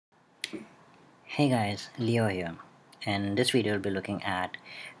Hey guys, Leo here. In this video, we'll be looking at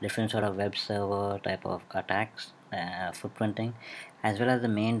different sort of web server type of attacks, footprinting, as well as the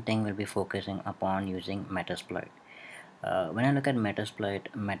main thing we'll be focusing upon using Metasploit. When I look at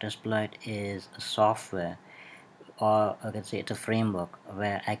Metasploit is a software, or I can say it's a framework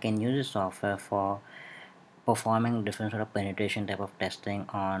where I can use the software for performing different sort of penetration type of testing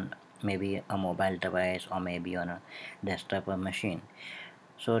on maybe a mobile device or maybe on a desktop or machine.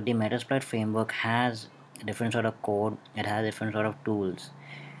 So the Metasploit framework has different sort of code, it has different sort of tools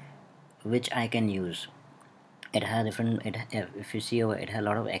which I can use. It has different, if you see over, it has a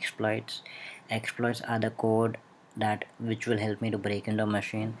lot of exploits. Exploits are the code that which will help me to break into a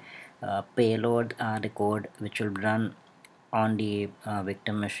machine. Payload are the code which will run on the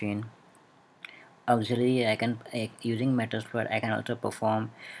victim machine. Auxiliary, I can using Metasploit I can also perform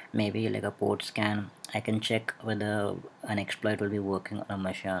maybe like a port scan. I can check whether an exploit will be working on a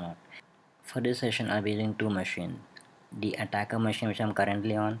machine or not. For this session, I'll be using two machines, the attacker machine which I'm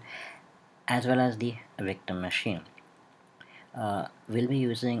currently on, as well as the victim machine. We'll be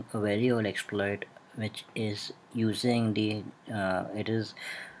using a very old exploit which is using it is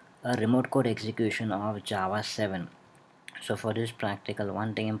a remote code execution of Java 7. So for this practical,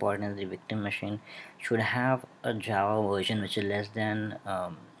 one thing important is the victim machine should have a Java version which is less than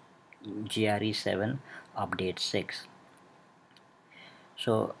GRE7 update 6.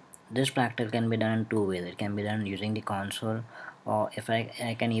 So this practical can be done in two ways. It can be done using the console, or if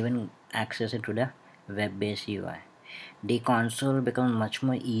I can even access it to the web-based UI. The console becomes much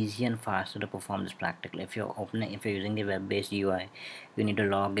more easy and faster to perform this practical. If you're using the web-based UI, you need to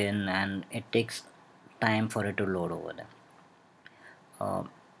log in and it takes time for it to load over there.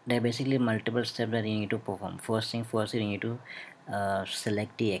 There are basically multiple steps that you need to perform. First thing first, you need to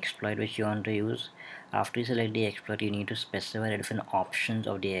select the exploit which you want to use. After you select the exploit, you need to specify the different options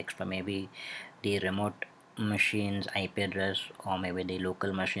of the exploit, maybe the remote machine's IP address, or maybe the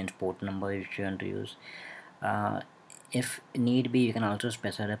local machine's port number which you want to use. If need be, you can also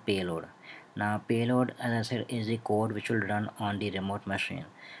specify the payload. Now payload, as I said, is the code which will run on the remote machine.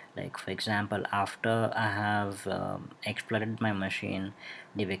 Like for example, after I have exploited my machine,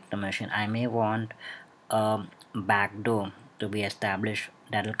 the victim machine, I may want a backdoor to be established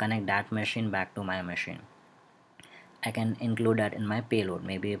that will connect that machine back to my machine. I can include that in my payload,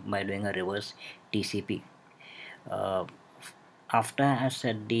 maybe by doing a reverse TCP. uh, After I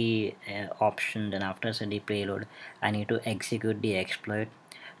set the option, then after I set the payload, I need to execute the exploit.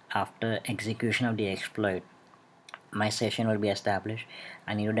 After execution of the exploit, my session will be established.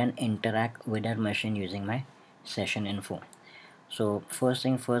 I need to then interact with that machine using my session info. So first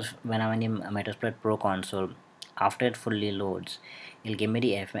thing first, when I'm in the Metasploit Pro console, after it fully loads, it'll give me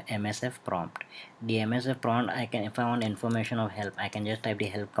the MSF prompt. The MSF prompt, I can, if I want information of help, I can just type the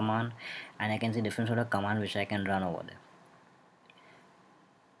help command and I can see different sort of command which I can run over there.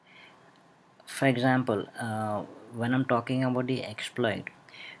 For example, when I'm talking about the exploit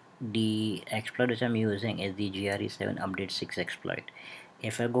which I'm using is the GRE7 update 6 exploit.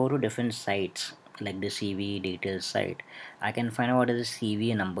 If I go to different sites like the CV details site, I can find out what is the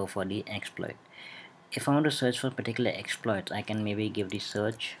CV number for the exploit. If I want to search for particular exploits, I can maybe give the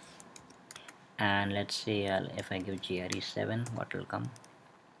search, and let's say if I give GRE7, what will come?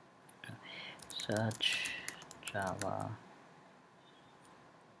 Search Java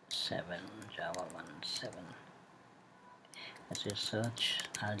 7, Java 1.7. Let's just search.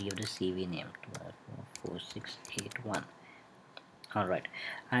 I'll give the CV name 124681. Alright,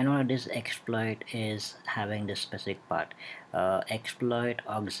 I know this exploit is having this specific part. Exploit,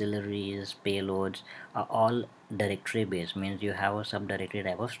 auxiliaries, payloads are all directory based, means you have a subdirectory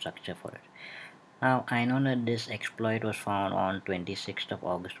type of structure for it. Now I know that this exploit was found on 26th of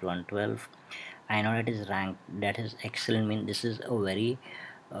August 2012. I know that is ranked, that is excellent, means this is a very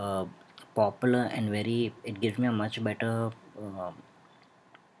uh, popular and very, it gives me a much better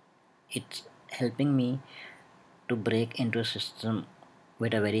it's helping me to break into a system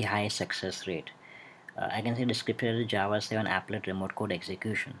with a very high success rate. I can see description as Java 7 applet remote code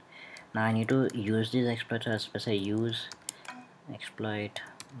execution. Now I need to use these exploits, as I use exploit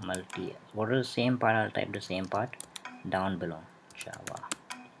multi. What is the same part? I'll type the same part down below. Java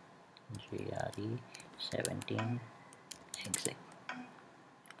GRE 17 exec.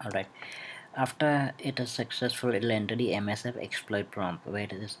 Alright, after it is successful, it will enter the MSF exploit prompt where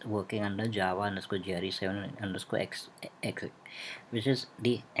it is working under Java underscore GRE7 underscore exec, which is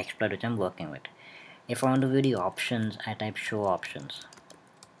the exploit which I'm working with. If I want to view the options, I type show options.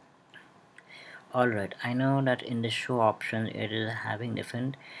 Alright, I know that in the show option it is having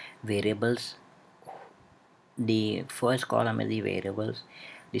different variables. The first column is the variables,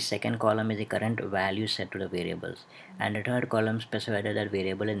 The second column is the current value set to the variables, and the third column specifies whether that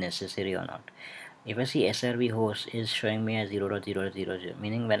variable is necessary or not. If I see SRV host is showing me as 0.000,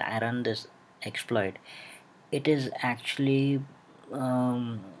 meaning when I run this exploit, it is actually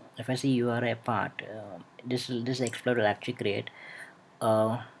if I see URI part, this exploit will actually create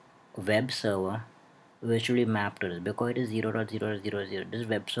a web server which will be mapped to this because it is 0.000. This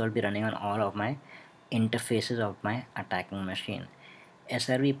web server will be running on all of my interfaces of my attacking machine.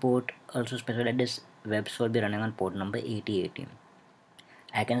 SRV port also specifies that this web server will be running on port number 8080.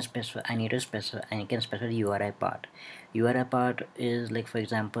 I can specify the URI part. URI part is like, for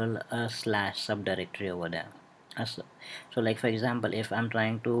example, a slash subdirectory over there. So like, for example, if I'm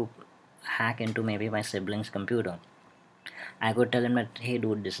trying to hack into maybe my sibling's computer, I could tell him that, hey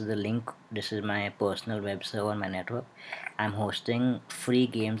dude, this is the link, this is my personal web server on my network. I'm hosting free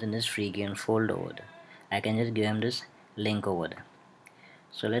games in this free game folder over there. I can just give him this link over there.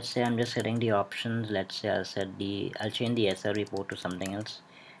 So let's say I'm just setting the options. Let's say I'll change the SR report to something else.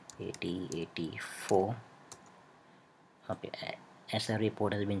 8084. Okay, SR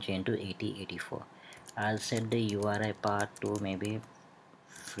report has been changed to 8084. I'll set the URI part to maybe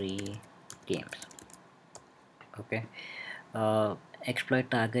free games. Okay.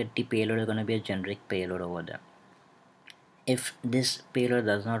 Exploit target, the payload is going to be a generic payload over there. If this payload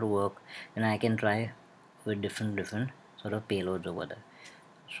does not work, then I can try with different sort of payloads over there.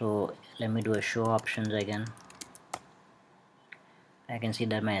 So let me do a show options again. I can see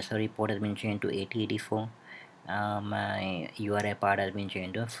that my SR report has been changed to 8084. My URI part has been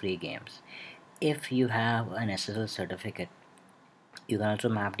changed to free games. If you have an SSL certificate, you can also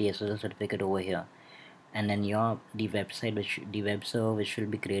map the SSL certificate over here, and then the web server which will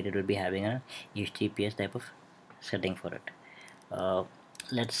be created will be having a HTTPS type of setting for it.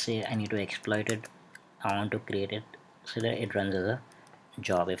 Let's say I need to exploit it. I want to create it so that it runs as a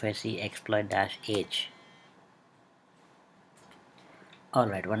job. If I see exploit-h,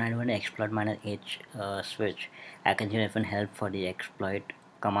 alright, when I do an exploit -h switch, I can see different help for the exploit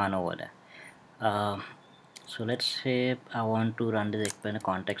command over there. So let's say I want to run this exploit in the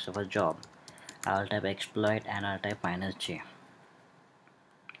context of a job. I'll type exploit and I'll type -j.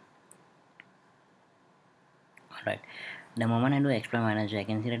 Alright, the moment I do exploit -j, I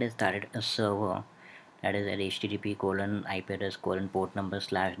can see that it started a server that is at http:/IP address: port number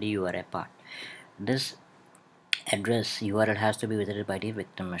 / the URI part. This address URL has to be visited by the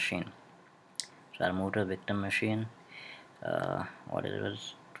victim machine. So I'll move to a victim machine. What it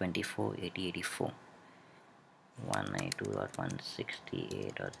was, 24.80.84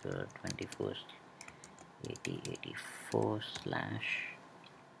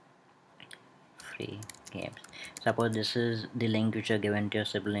 192.168.24.8084/free games. Suppose this is the link which are given to your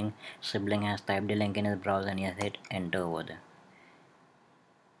sibling. Sibling has typed the link in his browser and he has hit enter over there.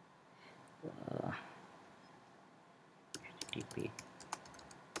 HTTP.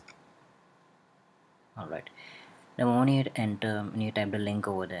 Alright, the moment you hit enter and you type the link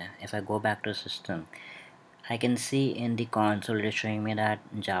over there, if I go back to the system, I can see in the console it is showing me that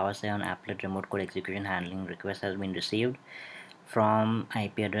Java 7 applet remote code execution handling request has been received from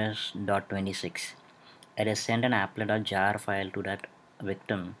IP address .26. It has sent an applet.jar file to that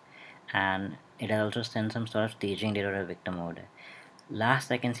victim, and it has also sent some sort of staging data to the victim over there.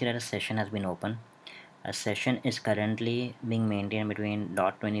 Last, I can see that a session has been opened. A session is currently being maintained between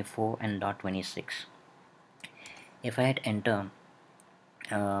 .24 and .26. If I hit enter,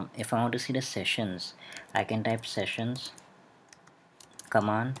 if I want to see the sessions, I can type sessions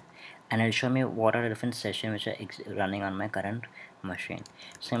command and it'll show me what are the different sessions which are running on my current machine.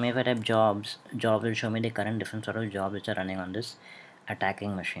 Same if I type jobs will show me the current different sort of jobs which are running on this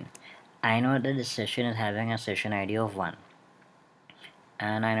attacking machine. I know that this session is having a session ID of 1,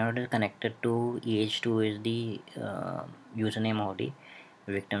 and I know it is connected to EH2 is the username of the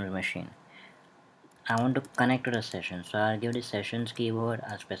victim's machine. I want to connect to the session, so I'll give the sessions keyword,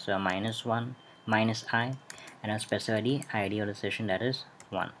 I'll specify -1 -i, and I'll specify the ID of the session, that is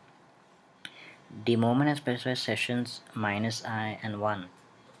 1. The moment I specify sessions -i and 1,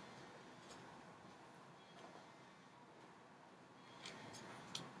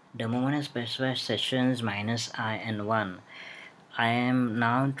 I am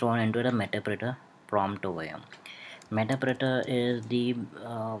now thrown into the Metasploit prompt over here. Metasploit is the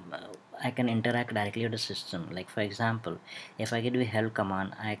I can interact directly with the system. Like, for example, if I get the help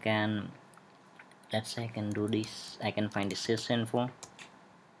command, I can, let's say I can do this, I can find the sysinfo,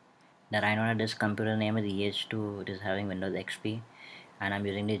 that I know that this computer name is EH2, it is having Windows XP, and I'm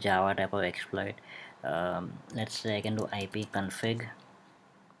using the Java type of exploit. Let's say I can do IP config,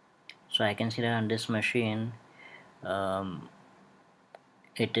 so I can see that on this machine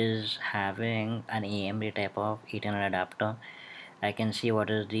it is having an AMD type of Ethernet adapter. I can see what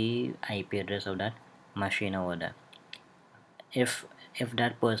is the IP address of that machine over there. If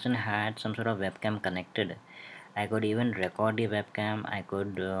that person had some sort of webcam connected, I could even record the webcam. I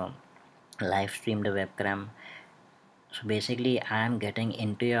could live stream the webcam. So basically, I am getting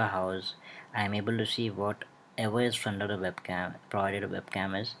into your house. I am able to see whatever is front of the webcam, provided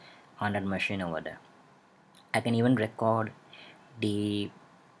webcam is on that machine over there. I can even record the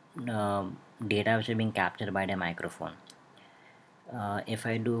uh, data which is being captured by the microphone. If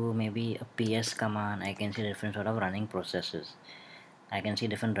I do maybe a PS command, I can see different sort of running processes. I can see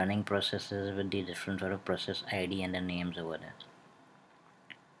different running processes with the different sort of process ID and the names over there.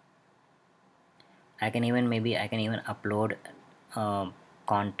 I can even upload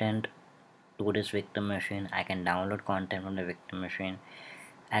content to this victim machine. I can download content from the victim machine.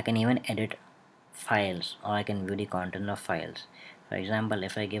 I can even edit files, or I can view the content of files. For example,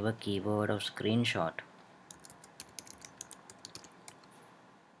 if I give a keyword of screenshot,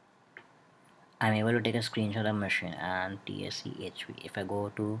 I'm able to take a screenshot of machine and TSCHV. If I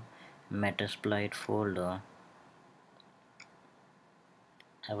go to Metasploit folder,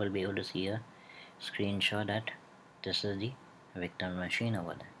 I will be able to see a screenshot that this is the victim machine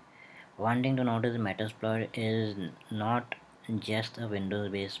over there. One thing to notice, Metasploit is not just a Windows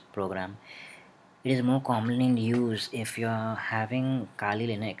based program. It is more commonly in use if you are having Kali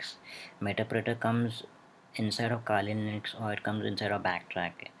Linux. Metasploit comes inside of Kali Linux, or it comes inside of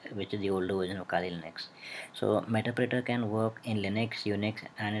Backtrack, which is the older version of Kali Linux. So Metasploit can work in Linux, Unix,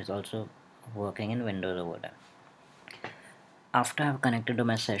 and it's also working in Windows over there. After I've connected to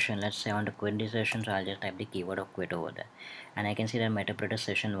my session, let's say I want to quit the session, so I'll just type the keyword of quit over there, and I can see that Metasploit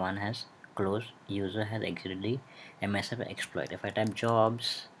session 1 has closed, user has exited the MSF exploit. If I type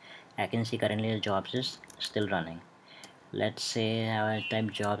jobs, I can see currently the jobs is still running. Let's say I will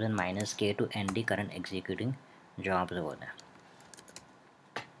type jobs and -k to end the current executing jobs over there.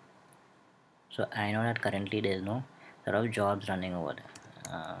 So I know that currently there is no sort of jobs running over there.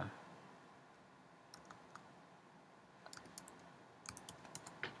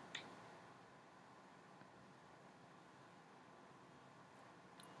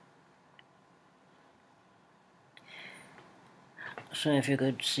 So if you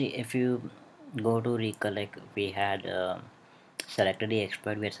could see, if you go to recollect, we had selected the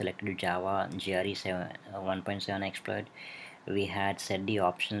exploit. We had selected Java GRE 1.7 exploit. We had set the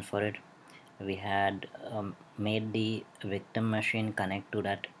options for it. We had made the victim machine connect to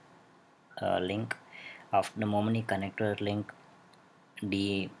that link. After the moment he connected to that link,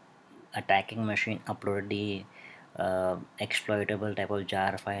 the attacking machine uploaded the exploitable type of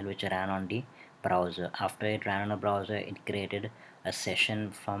jar file which ran on the browser. After it ran on the browser, it created a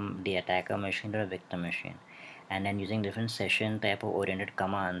session from the attacker machine to the victim machine, and then using different session type of oriented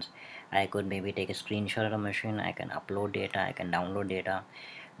commands, I could maybe take a screenshot of the machine, I can upload data, I can download data.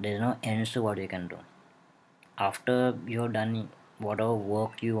 There's no ends to what you can do. After you've done whatever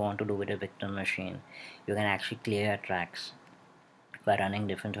work you want to do with a victim machine, you can actually clear your tracks by running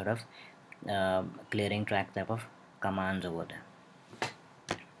different sort of clearing track type of commands over there.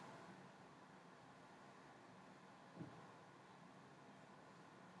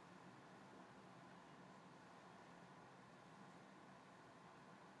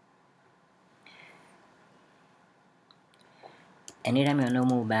 Anytime you want to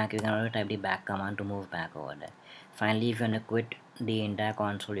move back, you can always type the back command to move back over there. Finally, if you want to quit the entire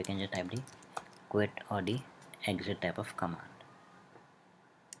console, you can just type the quit or the exit type of command.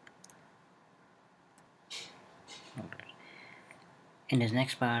 In this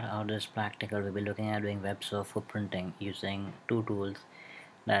next part of this practical, we'll be looking at doing web server footprinting using two tools,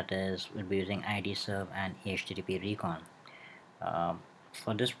 that is, we'll be using IDServer and HTTPRecon.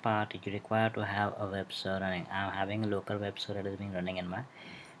 For this part, you require to have a web server running. I'm having a local web server that is being running in my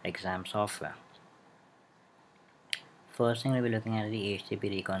exam software. First thing we'll be looking at the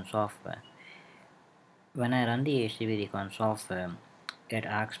HTTPRecon software. When I run the HTTPRecon software, it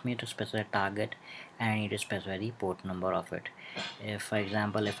asks me to specify a target and I need to specify the port number of it. If, for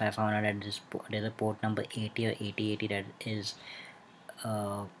example, if I found out that there's a port number 80 or 8080 that is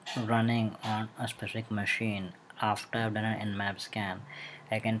running on a specific machine, after I've done an nmap scan,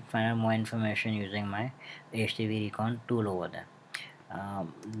 I can find out more information using my HTTPRecon tool over there.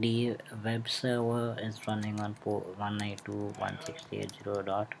 The web server is running on port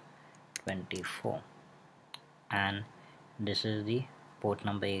 192.168.0.24, and this is the port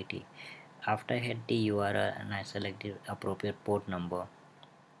number 80. After I hit the URL and I select the appropriate port number,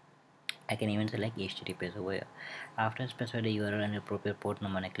 I can even select HTTPS over here. After I specify the URL and the appropriate port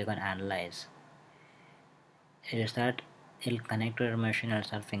number and I click on analyze, it will start it'll connect to our machine and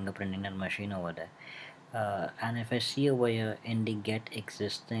start fingerprinting that machine over there. And if I see over here in the get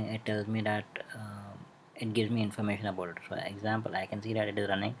existing, it tells me that it gives me information about it. For example, I can see that it is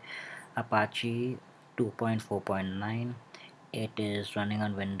running Apache 2.4.9. It is running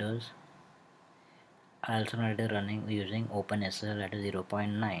on Windows. I also know it is running using OpenSSL, that is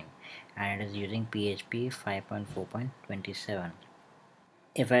 0.9, and it is using PHP 5.4.27.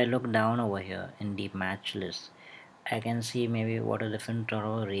 If I look down over here in the match list, I can see maybe what a different sort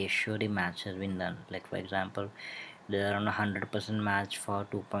of ratio the match has been done. Like for example, there are on 100% match for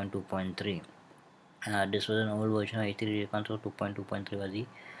 2.2.3. This was an old version of HTTPRecon, so 2.2.3 was the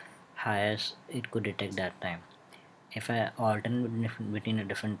highest it could detect that time. If I alternate between the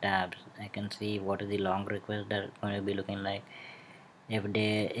different tabs, I can see what is the long request that are going to be looking like. If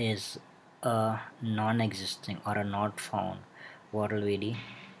there is a non-existing or a not found, what will be the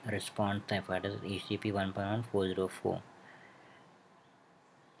response type? That is HTTP 1.1404.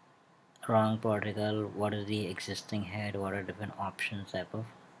 Wrong protocol, what is the existing head, what are different options type of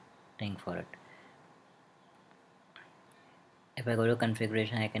thing for it. If I go to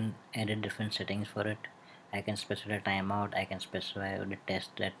configuration, I can edit different settings for it. I can specify timeout, I can specify the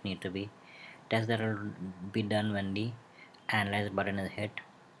test that need to be tests that will be done when the analyze button is hit.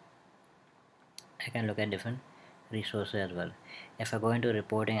 I can look at different resources as well. If I go into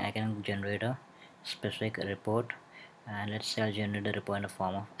reporting, I can generate a specific report, and let's say I'll generate the report in the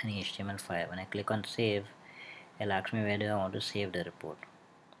form of an HTML file. When I click on save, it'll ask me where do I want to save the report.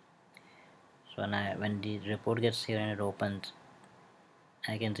 So when the report gets saved and it opens,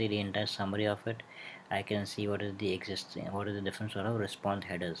 I can see the entire summary of it. I can see what is the different sort of response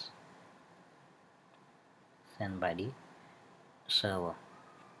headers sent by the server.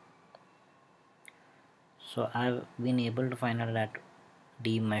 So I've been able to find out that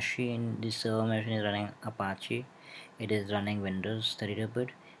the server machine is running Apache, it is running Windows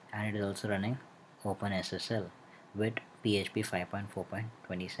 32-bit, and it is also running OpenSSL with PHP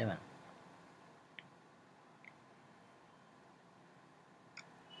 5.4.27.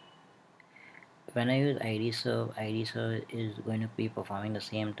 When I use IDServe is going to be performing the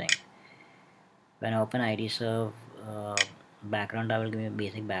same thing. When I open IDServe background, I will give me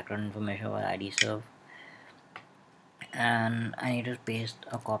basic background information about IDServe, and I need to paste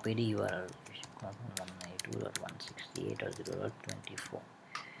or copy the URL 192.168.0.24.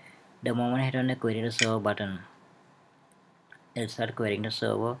 The moment I hit on the query the server button, it starts querying the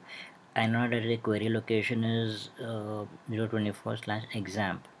server. I know that the query location is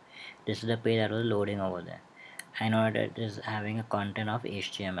 024/examp. This is the page that was loading over there. I know that it is having a content of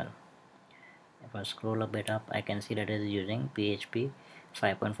HTML. If I scroll a bit up, I can see that it is using PHP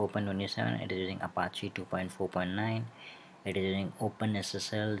 5.4.27. It is using Apache 2.4.9. It is using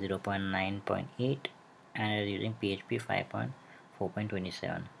OpenSSL 0.9.8, and it is using PHP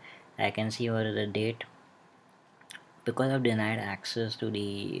 5.4.27. I can see over the date. Because I've denied access to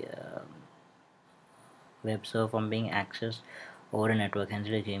the web server from being accessed over a network, hence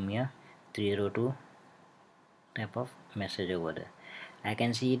it gave me a 302 type of message over there. I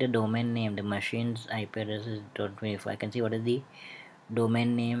can see the domain name, the machine's IP address is .24. I can see what is the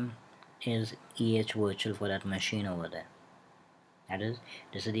domain name is virtual for that machine over there.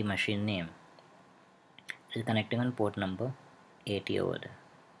 This is the machine name. It is connecting on port number 80 over there.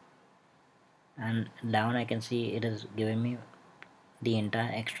 And down I can see it is giving me the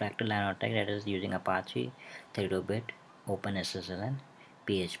entire extracted line of text that is using Apache 32-bit, OpenSSL, and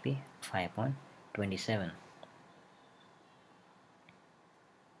PHP 5.27.